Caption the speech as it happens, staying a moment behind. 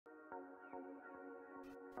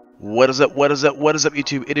What is up, what is up, what is up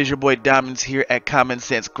YouTube? It is your boy Dominzs here at Common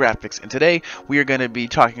Sense Graphics, and today we are going to be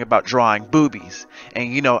talking about drawing boobies.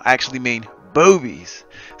 And I actually mean boobies.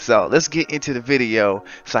 So let's get into the video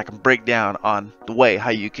so I can break down on the way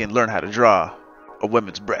how you can learn how to draw a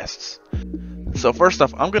woman's breasts. So first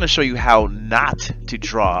off, I'm going to show you how not to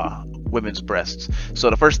draw women's breasts. So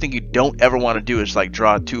the first thing you don't ever want to do is like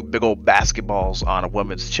draw two big old basketballs on a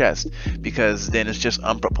woman's chest, because then it's just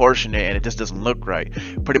unproportionate and it just doesn't look right.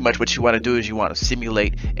 Pretty much what you want to do is you want to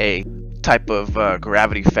simulate a type of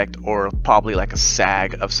gravity effect, or probably like a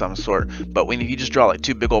sag of some sort. But when you just draw like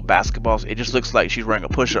two big old basketballs, it just looks like she's wearing a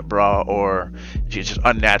push-up bra, or she's just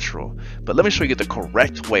unnatural. But let me show you the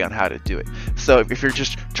correct way on how to do it. So if you're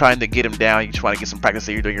just trying to get them down, you just want to get some practice,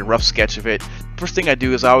 that you're doing a rough sketch of it. First thing I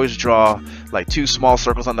do is I always draw like two small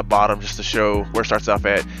circles on the bottom just to show where it starts off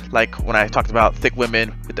at. Like when I talked about thick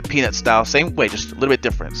women with the peanut style, same way, just a little bit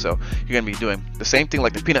different. So you're gonna be doing the same thing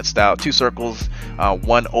like the peanut style, two circles,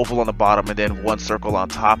 one oval on the bottom and then one circle on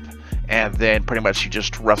top, and then pretty much you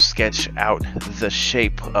just rough sketch out the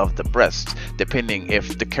shape of the breasts, depending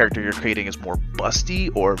if the character you're creating is more busty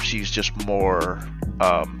or if she's just more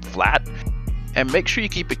flat. And make sure you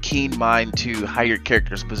keep a keen mind to how your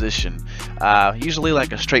character's positioned. Usually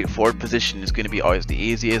like a straightforward position is going to be always the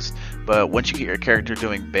easiest, but once you get your character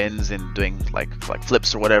doing bends and doing like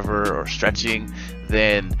flips or whatever, or stretching,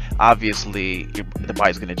 then obviously the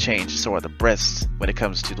body's going to change. So are the breasts when it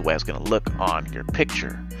comes to the way it's going to look on your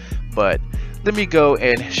picture. But let me go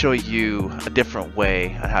and show you a different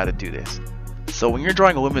way on how to do this. So when you're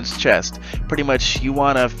drawing a woman's chest, pretty much you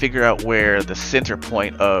want to figure out where the center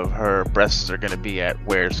point of her breasts are going to be at,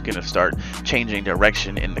 where it's going to start changing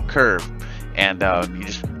direction in the curve. And you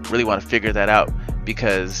just really want to figure that out,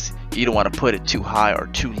 because you don't want to put it too high or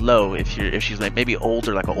too low. If she's like maybe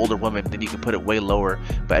older, like an older woman, then you can put it way lower.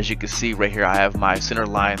 But as you can see right here, I have my center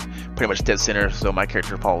line pretty much dead center, so my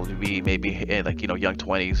character will probably be maybe in like young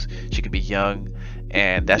 20s. She could be young,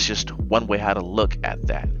 and that's just one way how to look at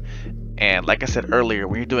that. And like I said earlier,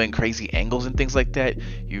 when you're doing crazy angles and things like that,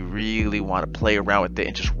 you really want to play around with it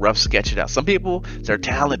and just rough sketch it out. Some people, they're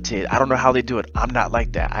talented. I don't know how they do it. I'm not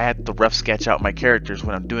like that. I had to rough sketch out my characters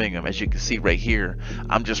when I'm doing them. As you can see right here,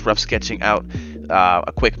 I'm just rough sketching out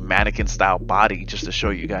a quick mannequin style body, just to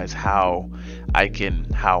show you guys how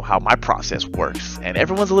how my process works. And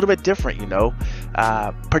everyone's a little bit different,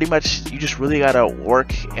 pretty much you just really gotta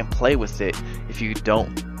work and play with it. If you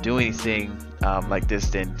don't do anything like this,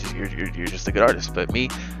 then you're just a good artist. But me,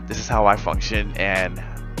 this is how I function. And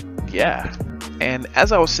yeah, and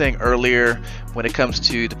as I was saying earlier, when it comes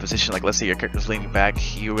to the position, like let's say your character's leaning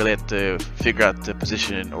back, you really have to figure out the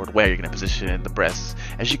position, or the way you're going to position the breasts.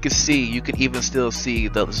 As you can see, you can even still see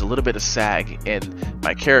that there's a little bit of sag in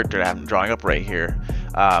my character that I'm drawing up right here.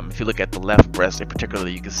 If you look at the left breast in particular,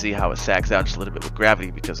 you can see how it sags down just a little bit with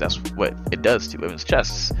gravity, because that's what it does to women's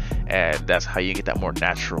chests, and that's how you get that more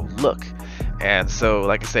natural look. And so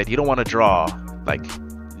like I said, you don't want to draw like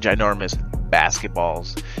ginormous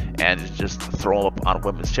basketballs and just throw them up on a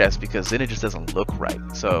woman's chest, because then it just doesn't look right.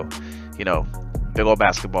 So big old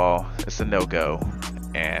basketball, it's a no-go,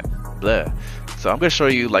 and blah. So I'm going to show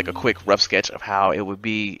you like a quick rough sketch of how it would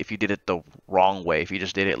be if you did it the wrong way, if you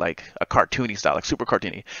just did it like a cartoony style, like super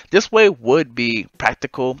cartoony. This way would be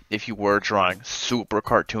practical if you were drawing super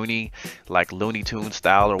cartoony, like Looney Tune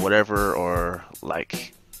style or whatever, or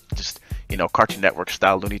like just Cartoon Network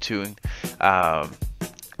style Looney Tune.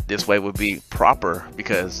 This way would be proper,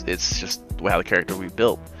 because it's just the way how the character we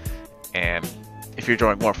built. And if you're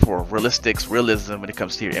drawing more for realism when it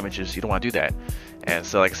comes to your images, you don't want to do that. And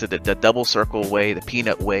so like I said, the double circle way, the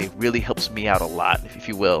peanut way, really helps me out a lot, if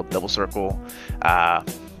you will. Double circle,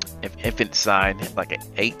 infinite sign, like an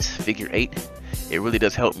 8, figure 8. It really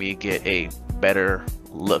does help me get a better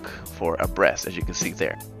look for a breast, as you can see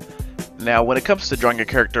there. Now when it comes to drawing a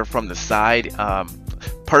character from the side,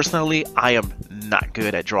 personally I am not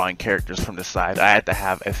good at drawing characters from the side. I had to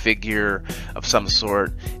have a figure of some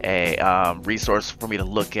sort, a resource for me to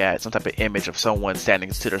look at, some type of image of someone standing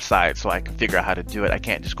to their side, so I can figure out how to do it. I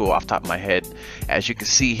can't just go off top of my head. As you can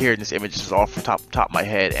see here in this image, this is all from top of my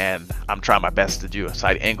head, and I'm trying my best to do a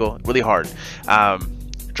side angle. Really hard.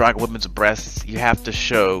 Drawing a woman's breasts, you have to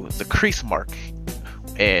show the crease mark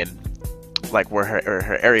and like where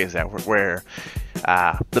her area is at, where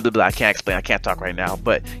blah blah blah. I can't explain, I can't talk right now,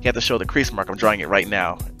 but you have to show the crease mark. I'm drawing it right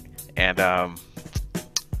now, and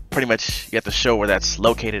pretty much you have to show where that's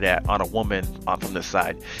located at on a woman from this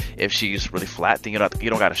side. If she's really flat, then you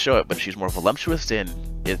don't got to show it. But if she's more voluptuous, then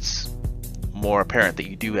it's more apparent that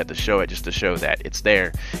you do have to show it, just to show that it's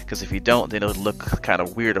there. Because if you don't, then it'll look kind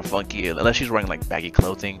of weird or funky. Unless she's wearing like baggy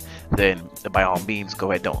clothing, then by all means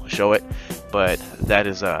go ahead, don't show it. But that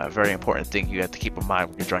is a very important thing you have to keep in mind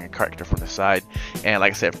when you're drawing a character from the side. And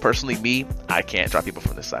like I said, personally me, I can't draw people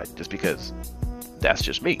from the side just because that's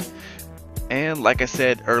just me. And like I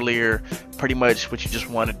said earlier, pretty much what you just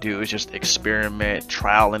want to do is just experiment,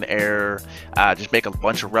 trial and error, just make a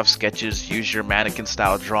bunch of rough sketches, use your mannequin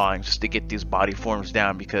style drawings just to get these body forms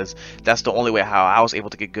down, because that's the only way how I was able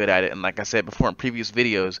to get good at it. And like I said before in previous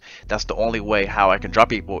videos, that's the only way how I can draw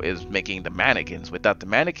people is making the mannequins. Without the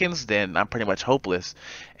mannequins, then I'm pretty much hopeless.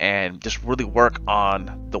 And just really work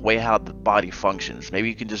on the way how the body functions. Maybe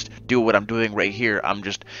you can just do what I'm doing right here. I'm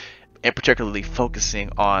just and particularly focusing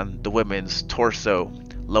on the women's torso,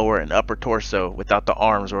 lower and upper torso without the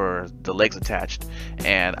arms or the legs attached,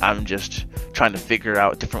 and I'm just trying to figure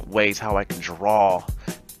out different ways how I can draw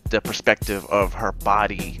the perspective of her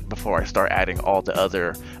body before I start adding all the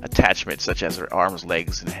other attachments such as her arms,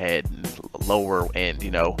 legs, and head, and lower end.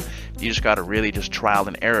 You just got to really just trial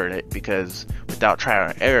and error it, because without trial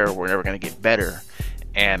and error we're never going to get better.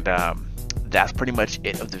 And that's pretty much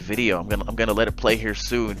it of the video. I'm gonna let it play here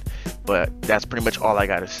soon, but that's pretty much all I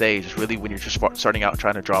gotta say. Just really, when you're just starting out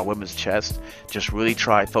trying to draw a women's chest, just really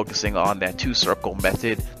try focusing on that 2-circle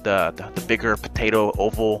method, the bigger potato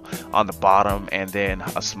oval on the bottom, and then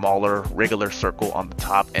a smaller regular circle on the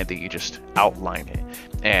top, and then you just outline it,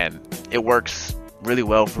 and it works really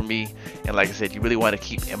well for me. And like I said, you really want to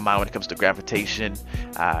keep in mind when it comes to gravitation,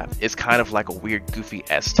 it's kind of like a weird goofy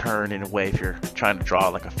S turn in a way if you're trying to draw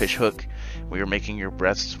like a fish hook when you're making your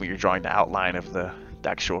breasts, when you're drawing the outline of the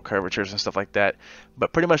actual curvatures and stuff like that.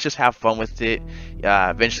 But pretty much just have fun with it.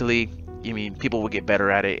 Eventually, people will get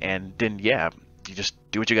better at it, and then yeah, you just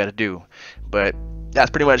do what you got to do. But that's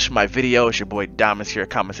pretty much my video. It's your boy Dominzs here at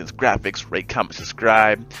Common Sense Graphics. Rate, comment,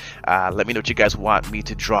 subscribe. Let me know what you guys want me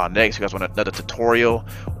to draw next. If you guys want another tutorial,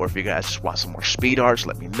 or if you guys just want some more speed arts,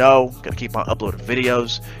 let me know. Gonna keep on uploading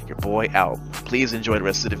videos. Your boy out. Please enjoy the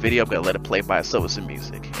rest of the video. I'm gonna let it play by itself with some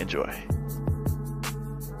music. Enjoy.